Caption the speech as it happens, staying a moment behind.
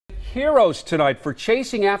heroes tonight for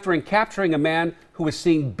chasing after and capturing a man who was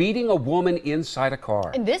seen beating a woman inside a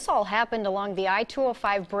car. And this all happened along the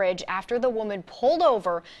I-205 bridge after the woman pulled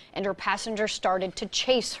over and her passenger started to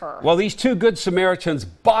chase her. Well, these two good Samaritans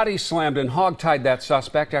body slammed and hogtied that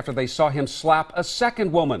suspect after they saw him slap a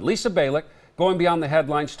second woman. Lisa Balick, going beyond the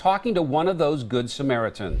headlines, talking to one of those good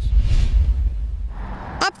Samaritans.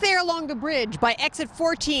 Up there along the bridge by exit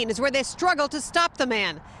 14 is where they struggled to stop the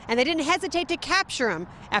man, and they didn't hesitate to capture him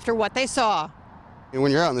after what they saw.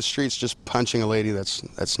 When you're out in the streets just punching a lady,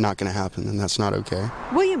 that's not going to happen, and that's not okay.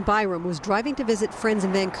 William Byram was driving to visit friends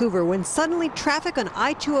in Vancouver when suddenly traffic on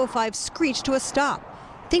I-205 screeched to a stop.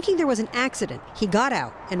 Thinking there was an accident, he got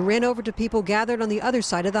out and ran over to people gathered on the other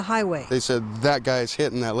side of the highway. They said, "That guy's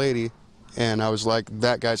hitting that lady," and I was like,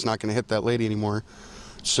 "That guy's not going to hit that lady anymore."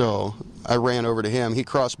 So I ran over to him. He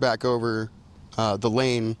crossed back over the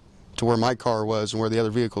lane to where my car was and where the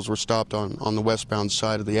other vehicles were stopped on the westbound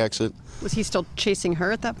side of the exit. Was he still chasing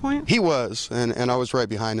her at that point? He was, and I was right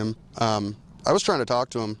behind him. I was trying to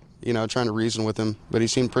talk to him, trying to reason with him, but he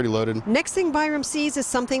seemed pretty loaded. Next thing Byram sees is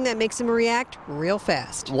something that makes him react real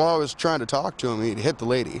fast. While I was trying to talk to him, he'd hit the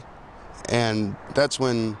lady, and that's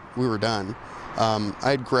when we were done.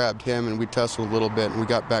 I'd grabbed him and we tussled a little bit and we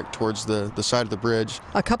got back towards the side of the bridge.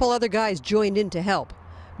 A couple other guys joined in to help.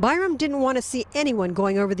 Byram didn't want to see anyone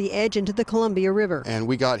going over the edge into the Columbia River. And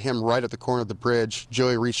we got him right at the corner of the bridge.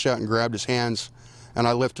 Joey reached out and grabbed his hands, and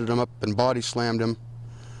I lifted him up and body slammed him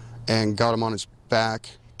and got him on his back.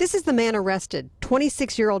 This is the man arrested,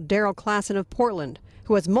 26-year-old Daryl Klassen of Portland,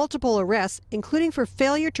 who has multiple arrests, including for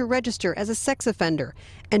failure to register as a sex offender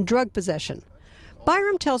and drug possession.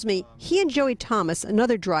 Byram tells me he and Joey Thomas,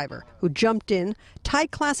 another driver who jumped in,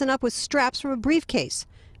 tied Klassen up with straps from a briefcase,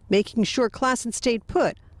 making sure Klassen stayed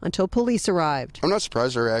put until police arrived. I'm not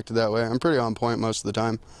surprised I reacted that way. I'm pretty on point most of the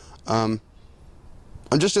time. I'm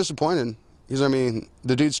just disappointed because,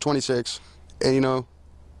 the dude's 26, and,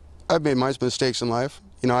 I've made my mistakes in life.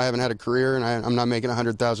 I haven't had a career, and I'm not making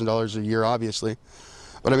 $100,000 a year, obviously.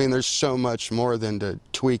 But there's so much more than to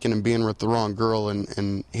tweaking and being with the wrong girl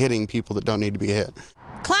and hitting people that don't need to be hit.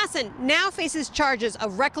 Klassen now faces charges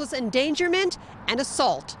of reckless endangerment and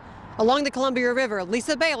assault. Along the Columbia River,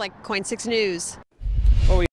 Lisa Balick, KOIN 6 News.